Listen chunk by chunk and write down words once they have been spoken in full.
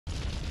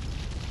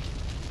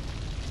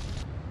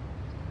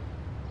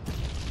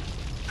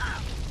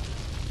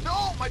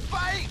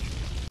bike!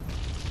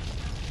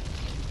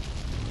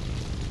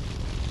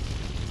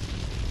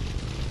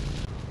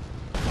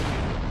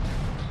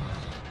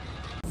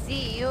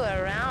 See you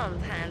around,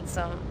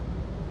 handsome.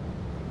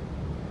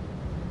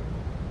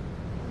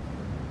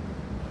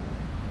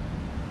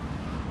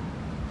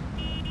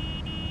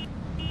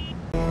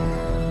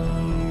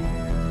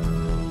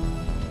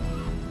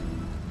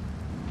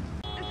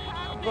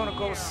 I'm gonna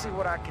go see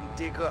what I can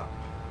dig up.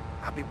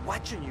 I'll be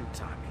watching you,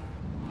 Tommy.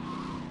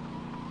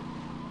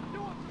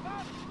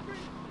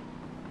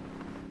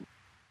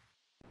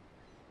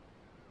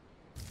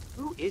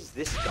 Who is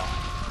this guy?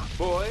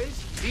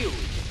 Boys, deal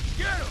with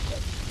him. Get him!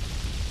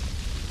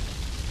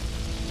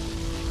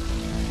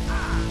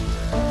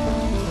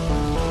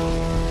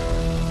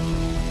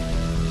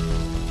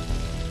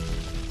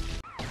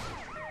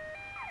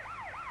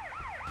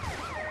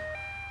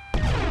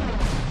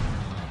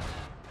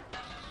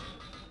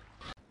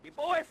 Be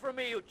away from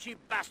me, you cheap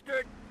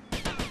bastard!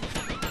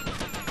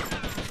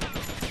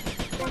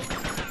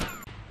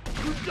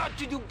 You've got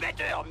to do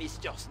better,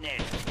 Mr.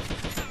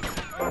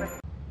 Snell.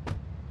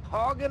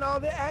 Hogging all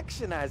the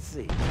action, I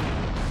see.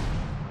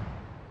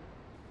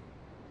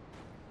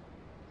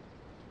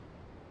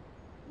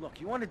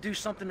 Look, you want to do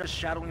something that's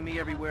shadowing me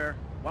everywhere?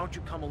 Why don't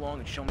you come along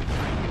and show me the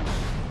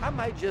previews? I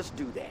might just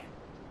do that.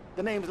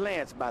 The name's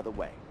Lance, by the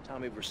way.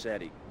 Tommy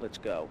Vercetti, let's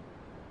go.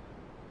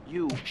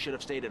 You should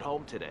have stayed at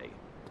home today.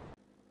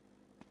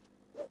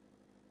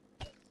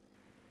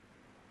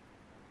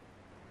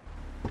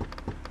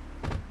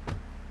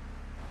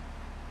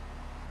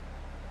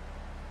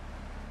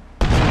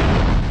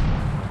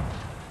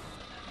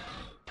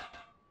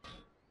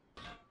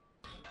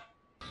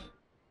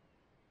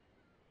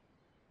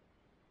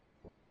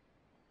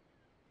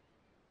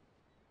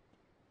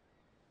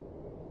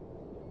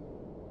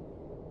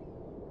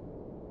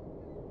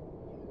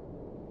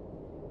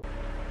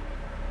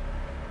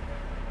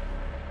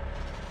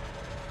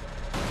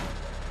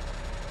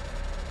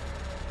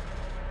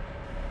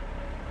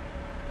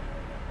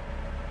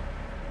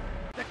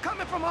 They're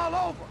coming from all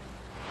over.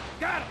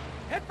 Got him.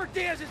 Head for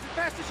Diaz as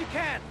fast as you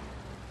can.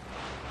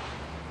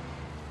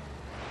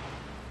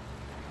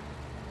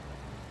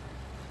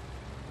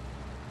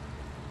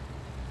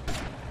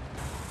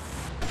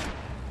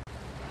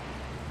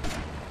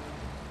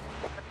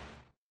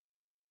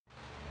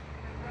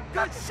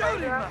 Good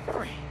shooting, my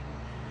friend.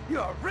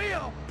 You're a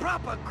real,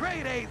 proper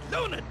grade-A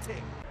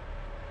lunatic.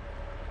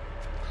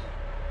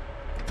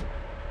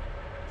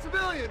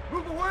 Civilian,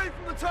 move away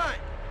from the tank.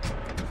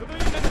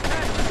 Civilian in the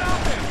tank,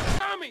 stop him!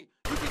 Tommy,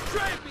 you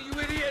betrayed me, you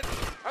idiot!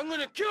 I'm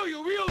gonna kill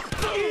you real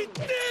soon! Eat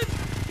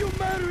this, you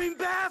murdering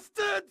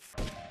bastards!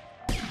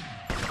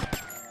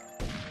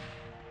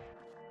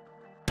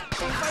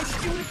 My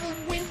beautiful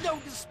window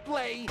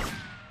display!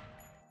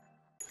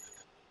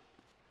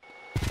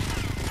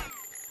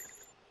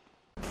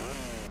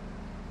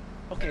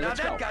 Okay, Now let's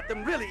that go. got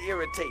them really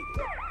irritated.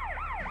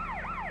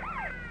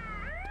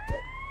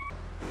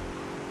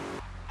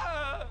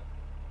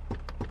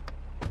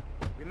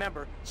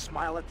 Remember,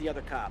 smile at the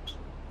other cops.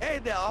 Hey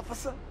there,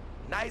 officer.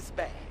 Nice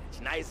badge,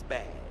 nice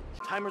badge.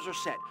 Timers are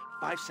set.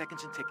 5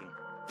 seconds and ticking.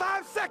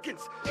 5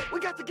 seconds!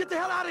 We got to get the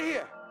hell out of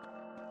here!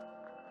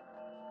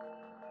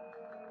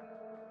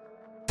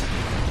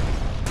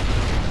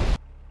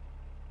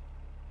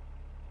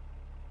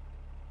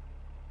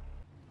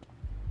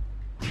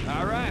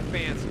 All right,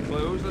 fancy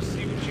clothes, let's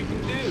see what you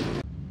can do.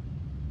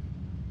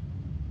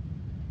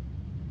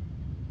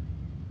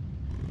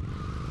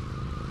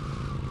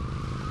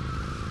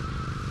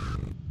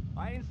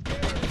 I ain't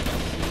scared.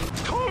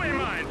 Tommy,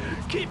 man!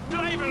 Keep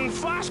driving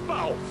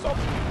fastball!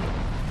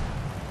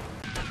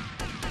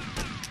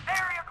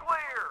 Area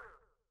clear!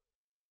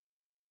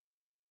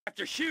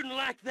 After shooting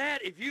like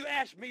that, if you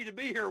asked me to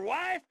be your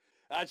wife,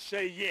 I'd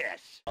say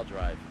yes. I'll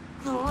drive.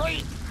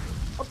 Great!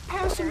 A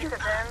passenger...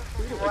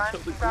 Where do I tell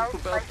the group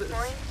about this?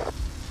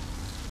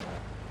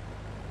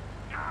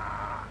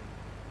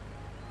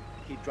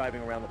 Keep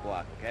driving around the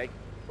block, okay?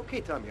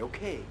 Okay, Tommy,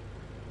 okay.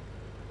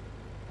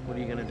 What are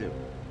you gonna do?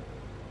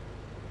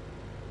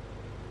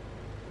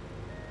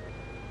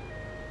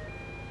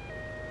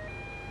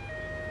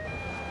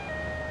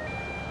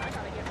 I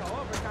gotta get to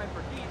overtime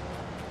for Keith.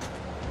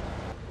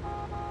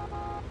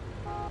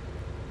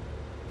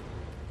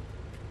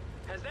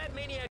 Has that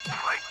maniac...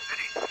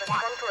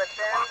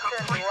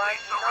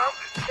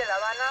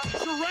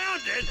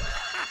 Surrounded?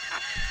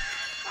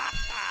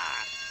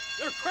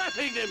 They're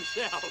crapping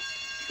themselves.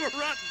 You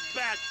rotten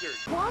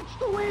bastards. Watch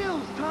the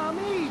wheels,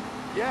 Tommy!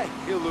 Yeah,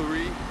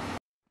 Hillary.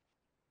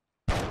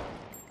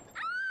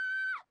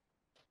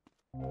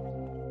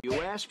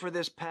 You asked for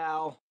this,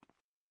 pal.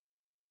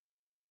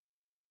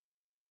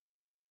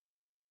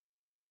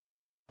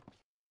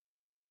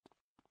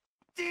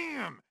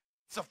 Damn!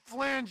 It's a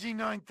Flangy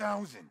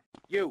 9000.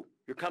 You're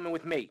coming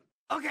with me.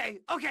 Okay,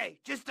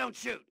 just don't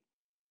shoot.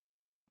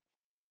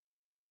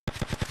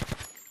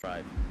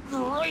 Drive.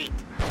 Great!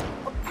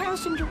 A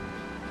passenger...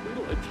 Where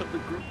do I tell the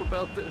group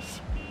about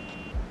this?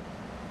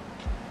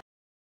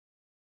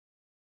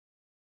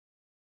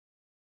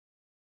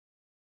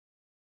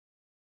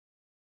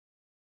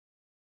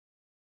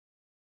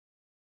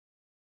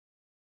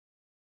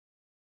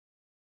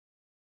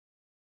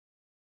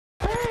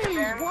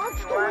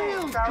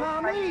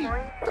 Tommy!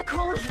 The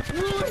car's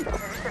ruined!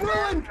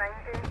 Ruined!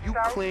 You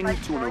cling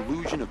to an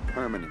illusion of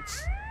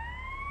permanence.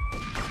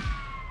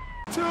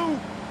 Two!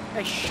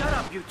 Hey, shut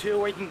up, you two,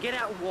 or you can get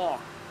out and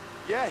walk.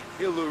 Yeah,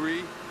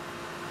 Hillary.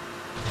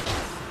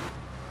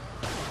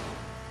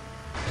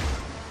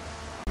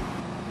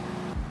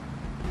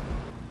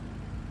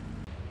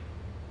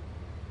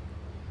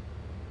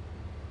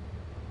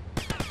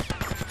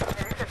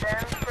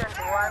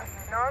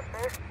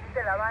 Northeast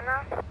de La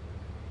Habana.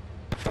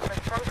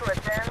 Respond to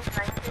attempt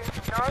 19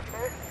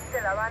 Northeast de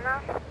La Habana.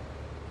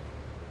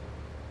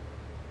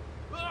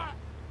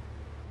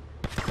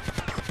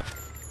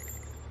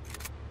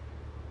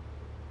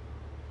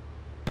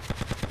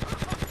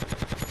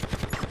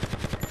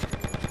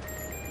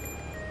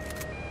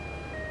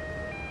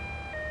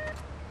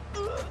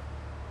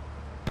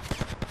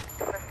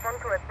 Respond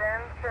to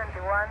attempt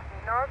 71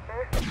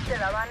 Northeast de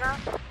La Habana.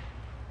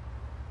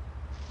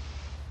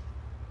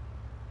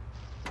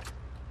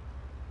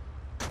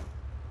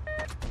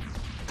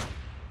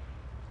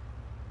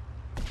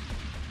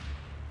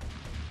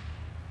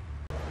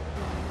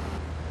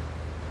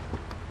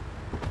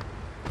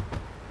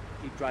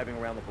 Keep driving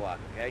around the block,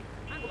 okay?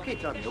 Okay,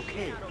 Tommy,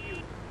 okay.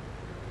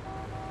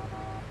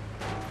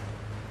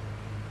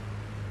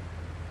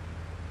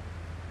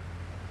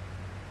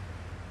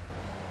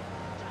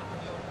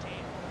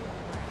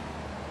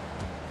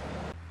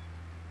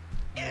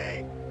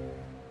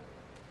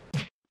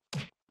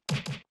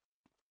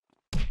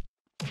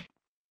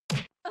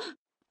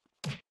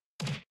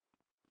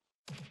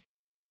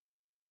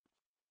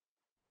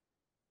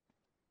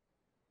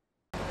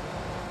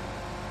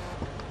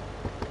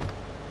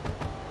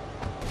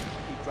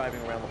 Keep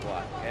driving around the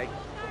block, okay?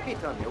 Okay,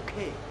 Tommy,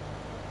 okay.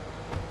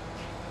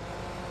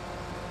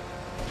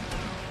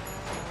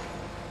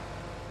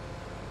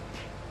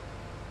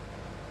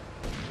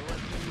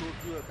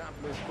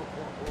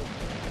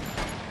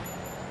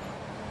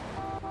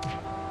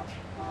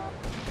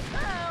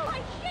 Oh,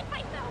 I shit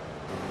myself!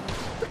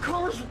 The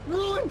car's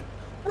ruined!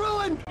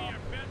 Ruined!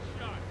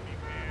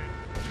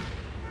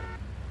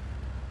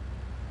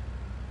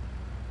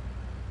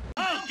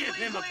 I'll give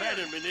him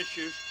abandonment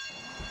issues.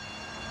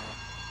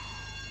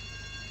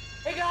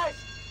 Hey, guys!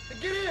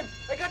 Get in!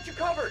 I got you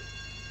covered!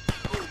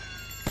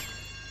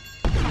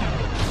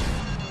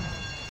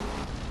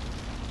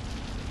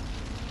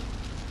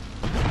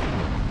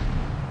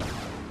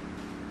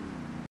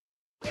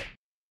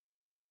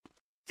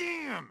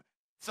 Damn!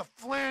 It's a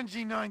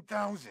Flangy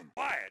 9000.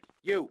 Quiet.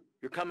 You're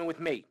coming with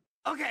me.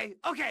 Okay,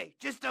 okay,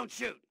 just don't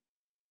shoot.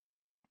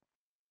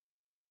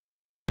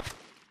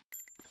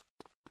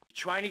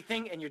 Try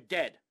anything and you're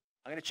dead.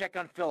 I'm gonna check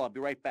on Phil. I'll be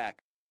right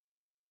back.